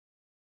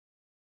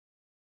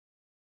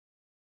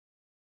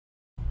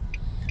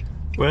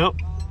Well,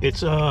 it's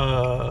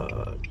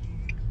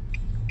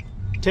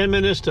 10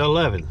 minutes to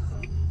 11.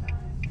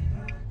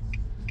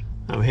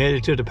 I'm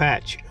headed to the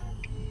patch.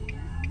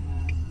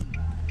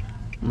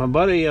 My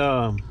buddy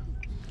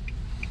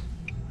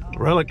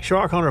Relic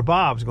Shark Hunter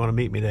Bob's going to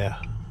meet me there.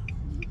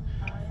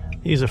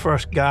 He's the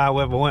first guy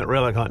I ever went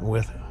relic hunting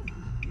with.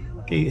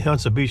 He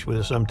hunts the beach with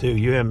us some too.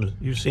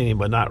 You've seen him,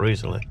 but not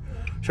recently.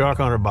 Shark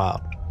Hunter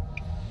Bob.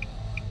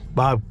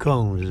 Bob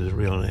Combs is his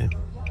real name.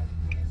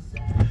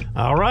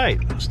 All right,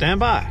 stand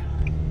by.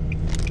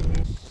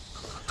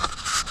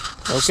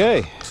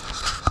 Okay,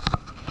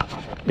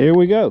 here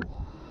we go.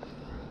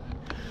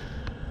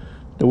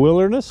 The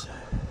wilderness,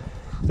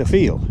 the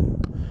field.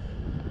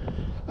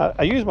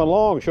 I used my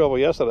long shovel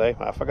yesterday.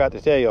 I forgot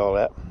to tell you all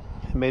that.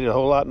 It made it a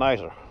whole lot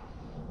nicer.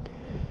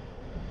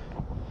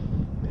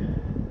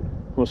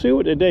 We'll see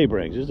what the day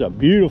brings. It's a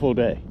beautiful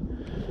day.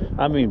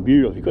 I mean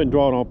beautiful. You couldn't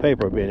draw it on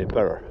paper, it'd be any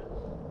better.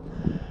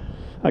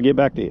 I'll get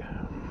back to you.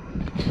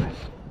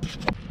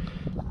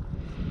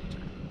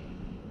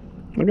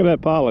 Look at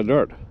that pile of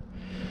dirt.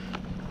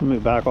 Let me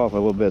back off a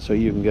little bit so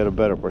you can get a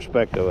better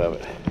perspective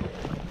of it.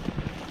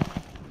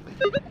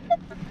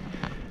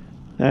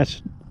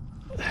 That's,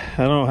 I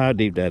don't know how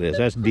deep that is.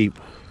 That's deep.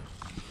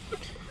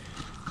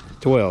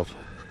 12.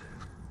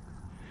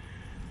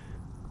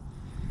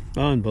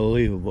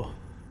 Unbelievable.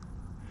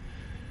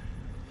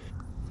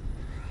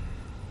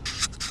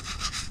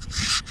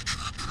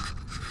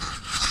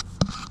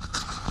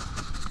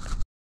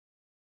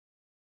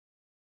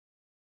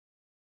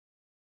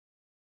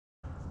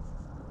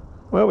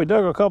 Well, we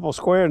dug a couple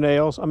square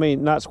nails. I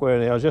mean, not square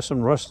nails, just some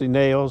rusty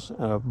nails,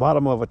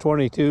 bottom of a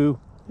 22,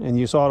 and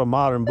you saw the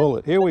modern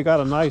bullet. Here we got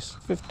a nice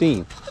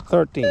 15,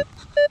 13.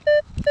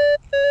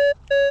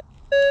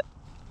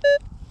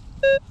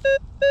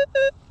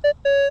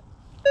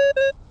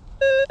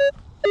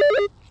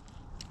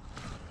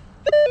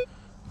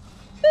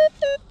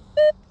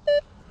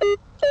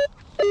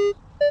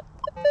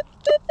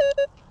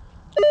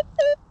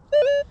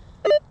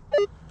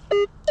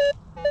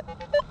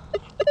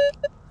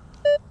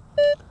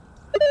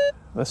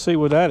 Let's see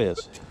what that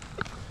is.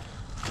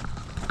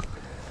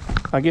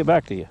 I'll get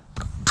back to you.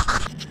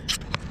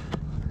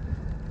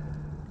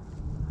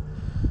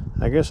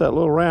 I guess that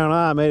little round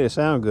eye made it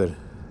sound good.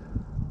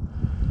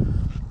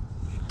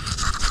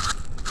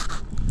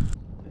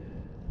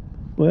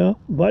 Well,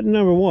 button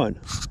number 1.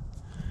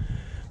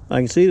 I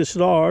can see the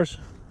stars.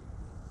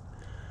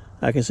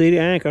 I can see the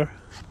anchor.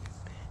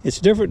 It's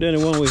different than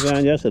the one we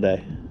found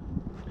yesterday.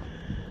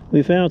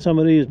 We found some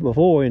of these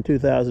before in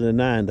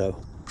 2009 though.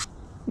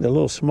 They're a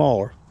little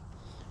smaller.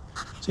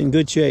 It's in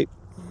good shape,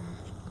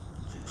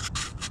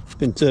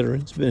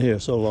 considering it's been here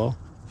so long.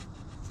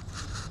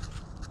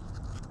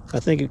 I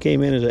think it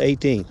came in as an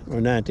 18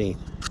 or 19.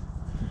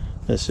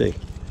 Let's see.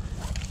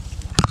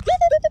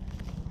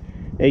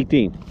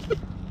 18.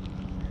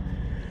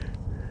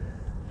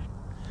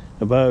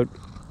 About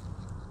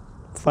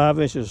 5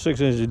 inches, 6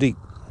 inches deep.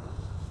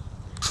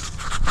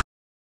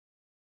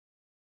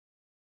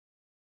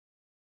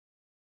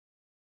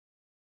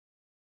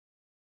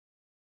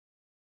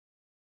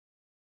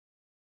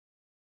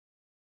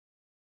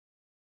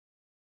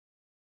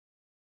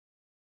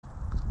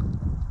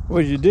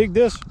 Well, did you dig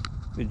this?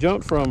 It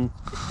jumped from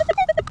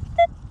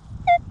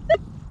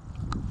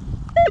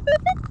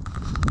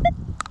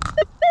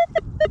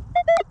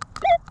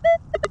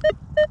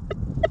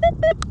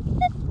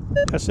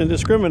that's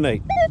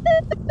indiscriminate.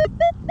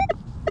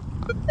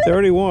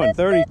 31,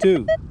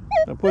 32.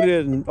 I put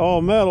it in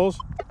all metals.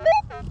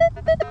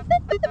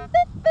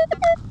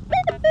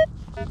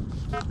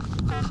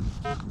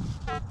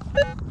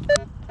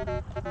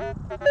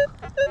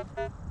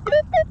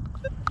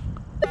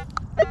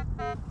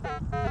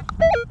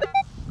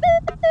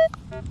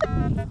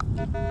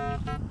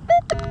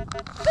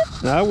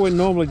 Now, I wouldn't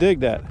normally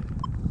dig that,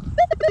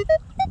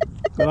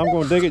 but I'm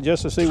going to dig it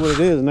just to see what it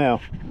is now.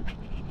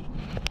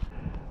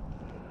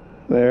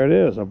 There it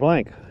is, a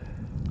blank.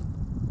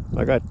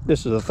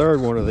 This is the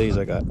third one of these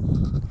I got.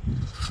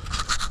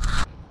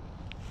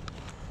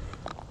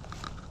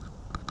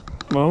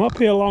 Well, I'm up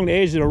here along the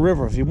edge of the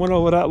river. If you went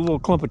over that little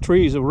clump of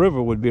trees, the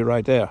river would be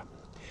right there.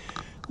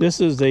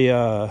 This is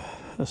the,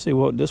 let's see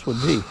what this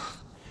would be.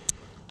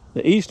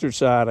 The eastern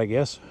side, I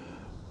guess.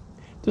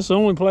 This is the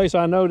only place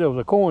I know there was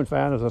a coin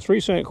found. There's a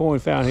 3-cent coin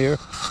found here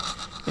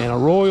and a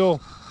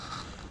Royal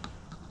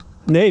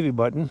Navy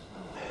button.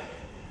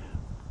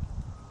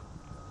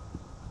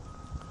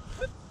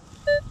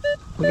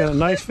 We got a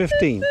nice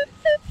 15.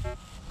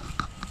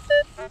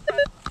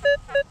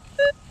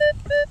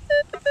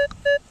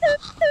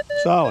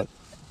 Solid.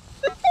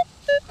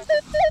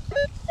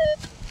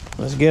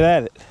 Let's get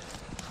at it.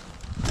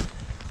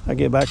 I'll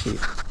get back to you.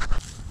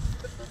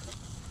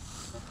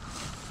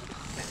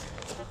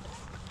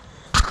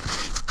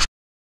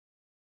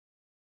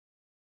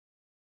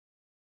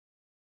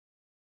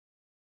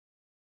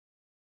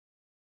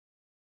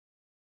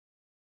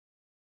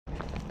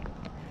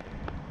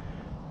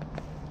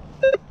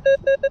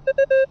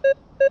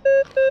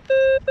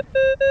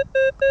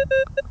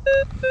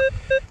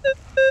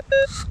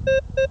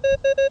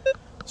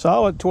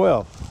 Solid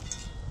 12.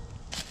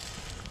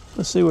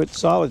 Let's see what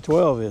solid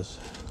 12 is.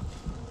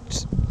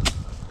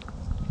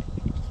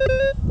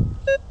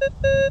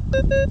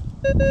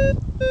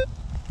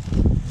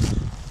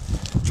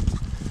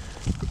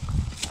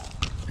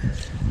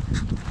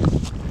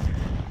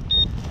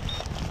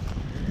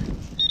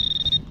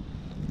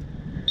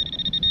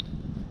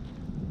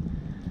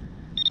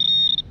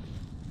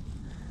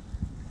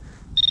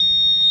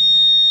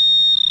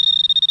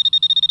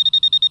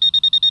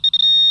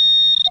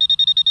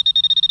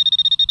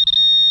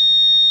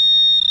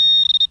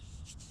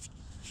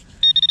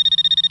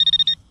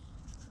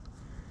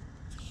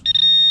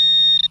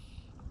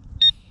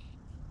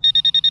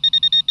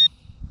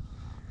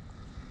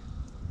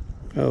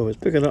 Oh, it's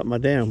picking up my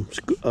damn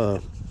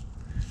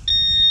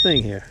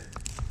thing here.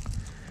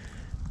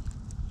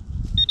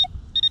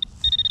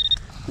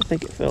 I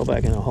think it fell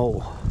back in a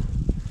hole.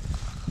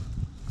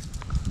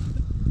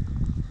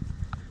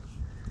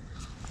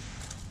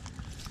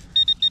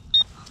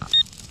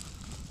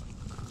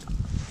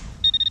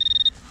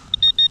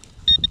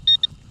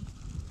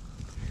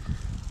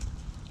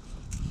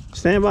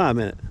 Stand by a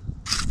minute.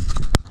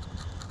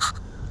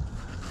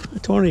 A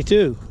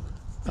 22.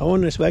 I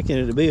wasn't expecting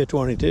it to be a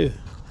 22.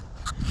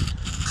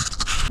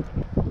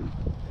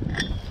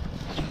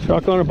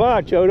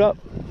 SharkhunterBob showed up.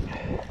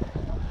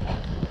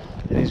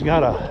 And he's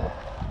got a,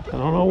 I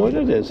don't know what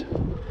it is.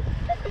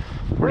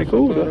 Pretty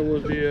cool. I thought it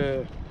was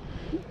the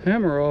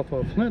hammer off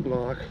a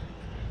flintlock.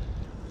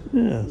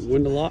 Yeah.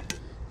 Window lock.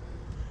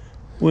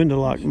 Window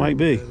lock might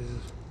be.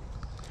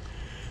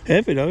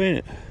 Heavy though, ain't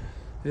it?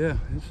 Yeah,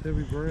 it's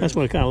heavy brass. That's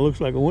what it kind of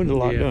looks like, a window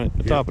lock, doesn't it?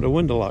 The top of the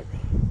window lock.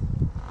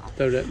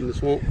 Throw that in the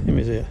swamp. Let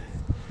me see it.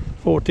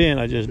 410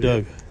 I just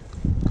dug.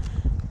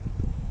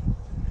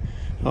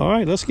 All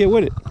right, let's get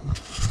with it.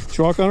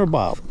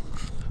 SharkhunterBob.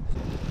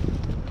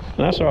 And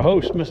that's our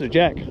host, Mr.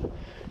 Jack.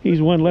 He's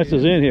the one that lets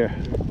us in here.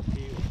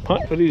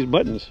 Hunt for these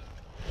buttons.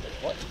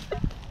 What?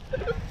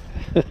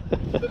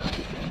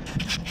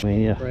 I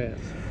mean, yeah.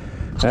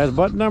 That's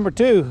button number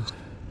 2.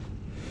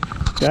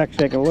 Jack's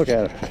taking a look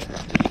at it.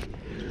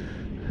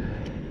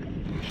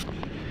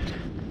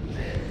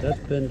 That's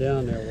been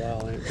down there a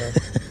while, ain't it?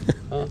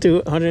 Huh?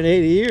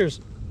 280 years.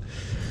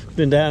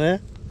 Been down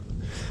there.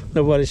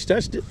 Nobody's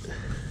touched it.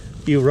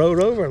 You rode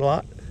over it a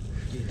lot.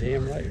 You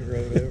damn right you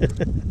rode over.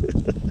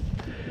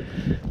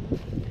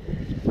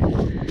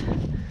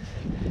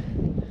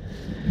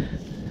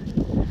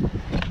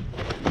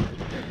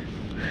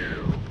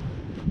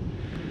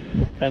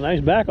 Got a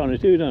nice back on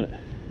it too, doesn't it?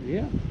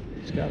 Yeah.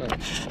 It's got a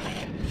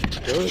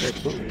dirt or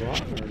something,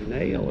 rock or a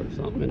nail or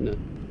something in the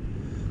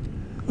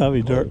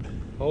Probably dirt.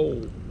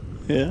 hole.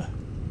 Yeah.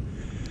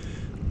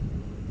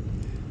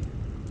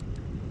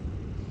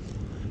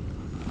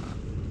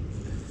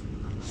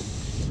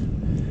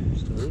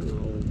 Still in the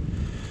hole.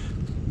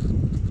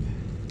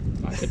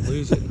 I could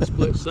lose it in a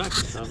split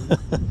second.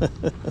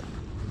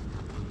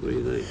 What do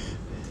you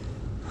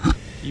think?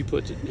 You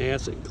put it in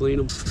acid and clean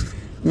them?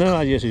 No,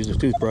 I just use a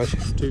toothbrush.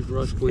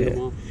 Toothbrush, clean them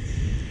off?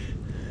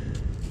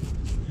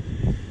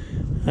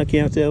 I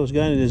can't tell what's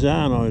got any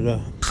design on it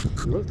though.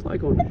 It looks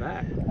like on the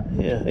back.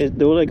 Yeah,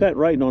 well, they got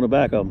writing on the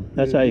back of them.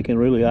 That's how you can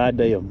really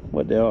ID them,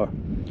 what they are.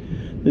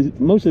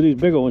 Most of these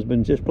bigger ones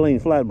been just plain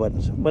flat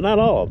buttons, but not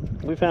all of them.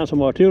 We found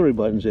some artillery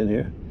buttons in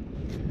here.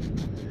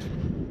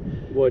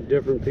 What,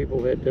 different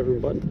people had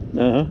different buttons?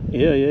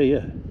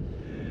 Yeah.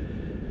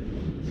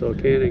 So a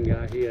cannon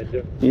guy, he had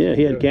different. Yeah,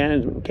 he had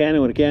cannon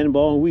with a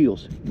cannonball and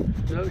wheels.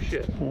 No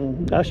shit.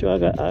 I sure I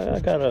got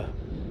a.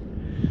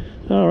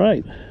 All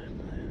right.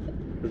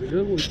 It was a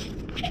good one.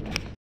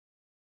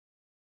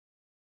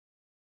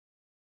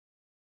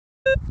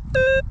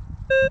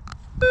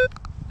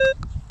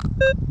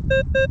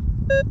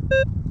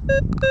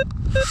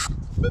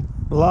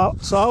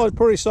 Solid,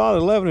 pretty solid,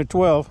 11 and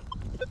 12.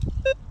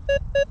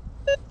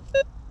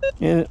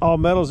 And all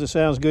metals, it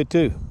sounds good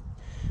too.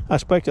 I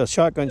expect a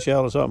shotgun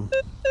shell or something.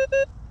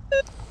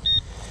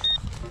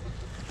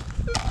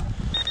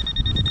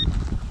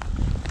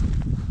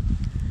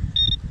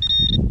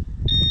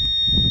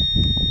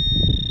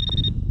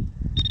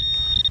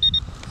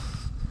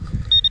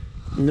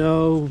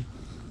 No,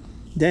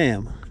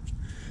 damn.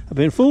 I've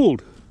been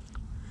fooled.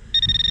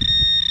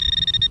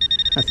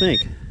 I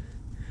think.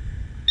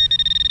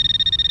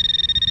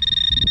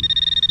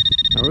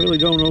 I really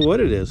don't know what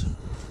it is.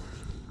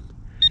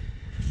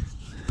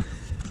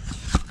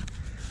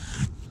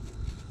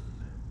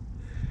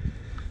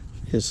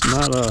 It's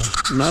not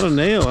a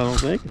nail, I don't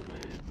think.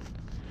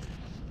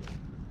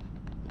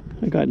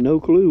 I got no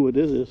clue what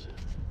this is.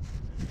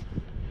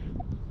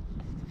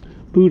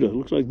 Buddha,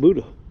 looks like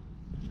Buddha.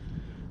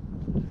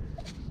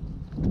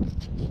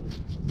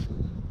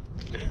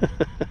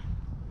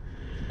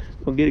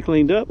 We'll get it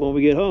cleaned up when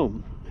we get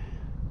home.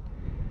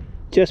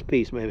 Chest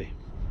piece, maybe.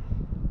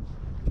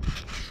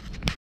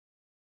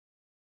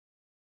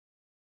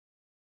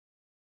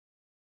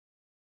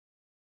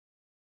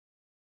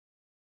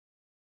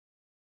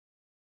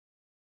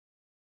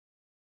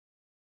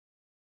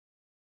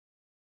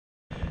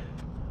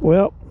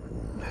 Well,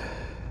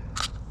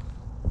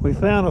 We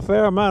found a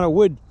fair amount of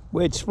wood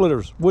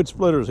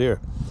splitters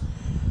here.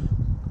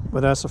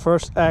 But that's the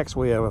first axe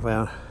we ever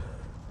found.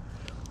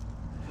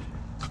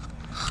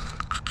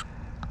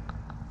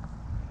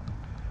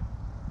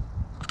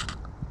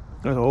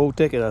 There's a whole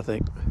ticket, I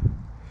think.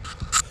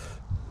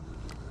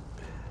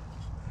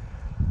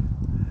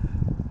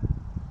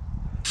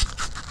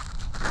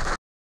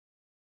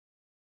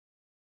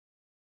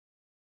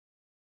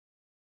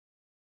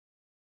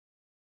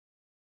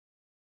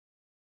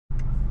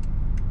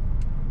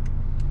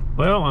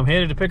 Well, I'm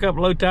headed to pick up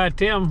Low Tide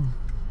Tim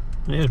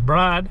and his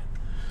bride.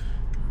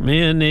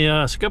 Me and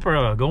the skipper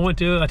are going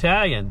to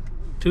Italian.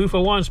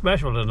 2-for-1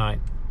 special tonight.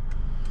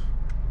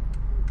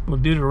 We'll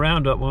do the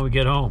roundup when we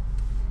get home.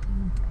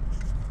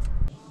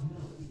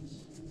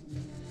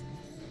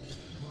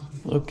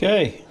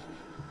 Okay.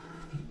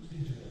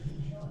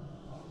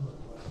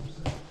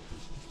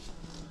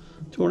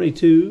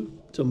 22,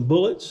 some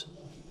bullets.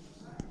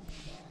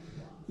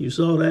 You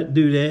saw that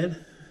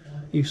doodad.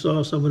 You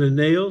saw some of the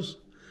nails.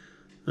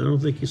 I don't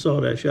think you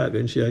saw that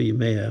shotgun shell. You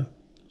may have.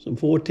 Some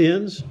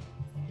 410s.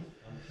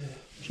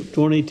 Some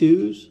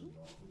 22s.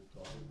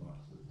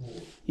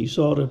 You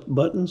saw the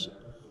buttons.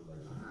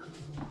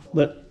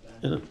 But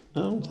I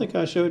don't think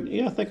I showed.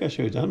 Yeah, I think I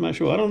showed you. I'm not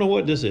sure. I don't know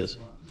what this is.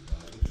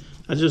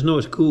 I just know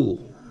it's cool.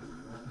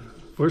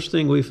 First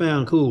thing we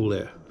found cool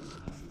there.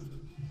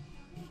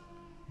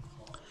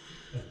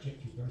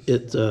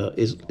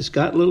 It's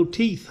got little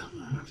teeth.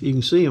 You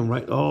can see them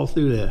right all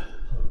through there.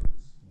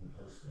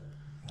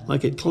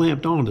 Like it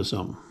clamped onto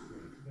something.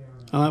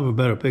 I'll have a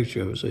better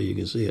picture of it so you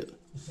can see it.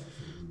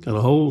 Got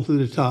a hole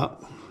through the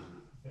top.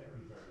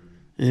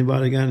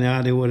 Anybody got any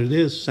idea what it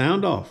is?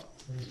 Sound off.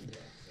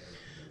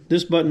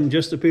 This button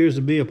just appears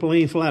to be a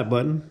plain flat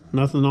button.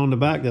 Nothing on the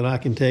back that I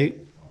can take.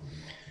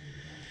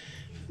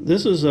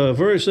 This is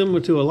very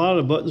similar to a lot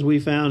of buttons we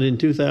found in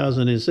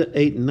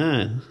 2008 and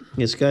 9.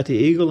 It's got the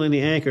eagle and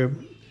the anchor,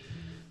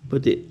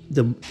 but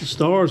the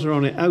stars are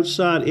on the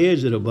outside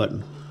edge of the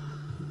button.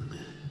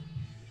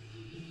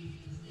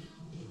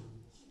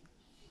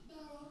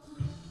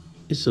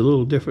 It's a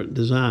little different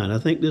design. I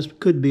think this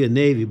could be a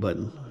Navy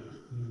button,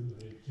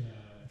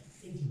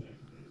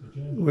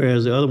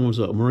 whereas the other ones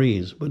are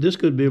Marines. But this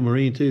could be a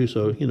Marine too,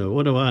 so, you know,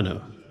 what do I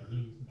know?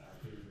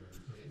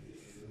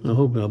 I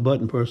hope my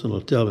button person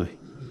will tell me.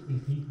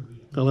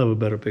 I'll have a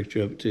better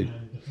picture of it too.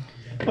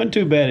 Wasn't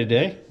too bad a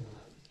day.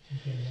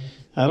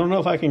 I don't know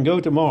if I can go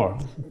tomorrow.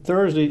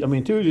 Tuesday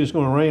is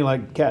going to rain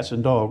like cats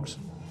and dogs.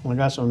 I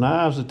got some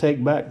knives to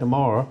take back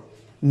tomorrow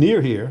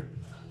near here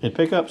and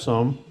pick up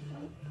some,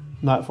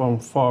 not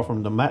far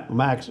from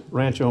the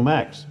Rancho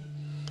Max.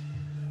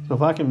 So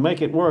if I can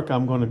make it work,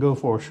 I'm going to go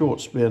for a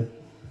short spin.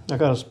 I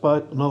got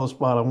another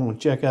spot I want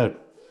to check out.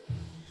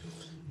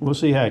 We'll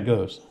see how it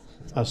goes.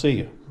 I'll see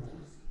you.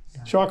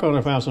 Shark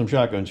Hunter found some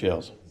shotgun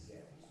shells.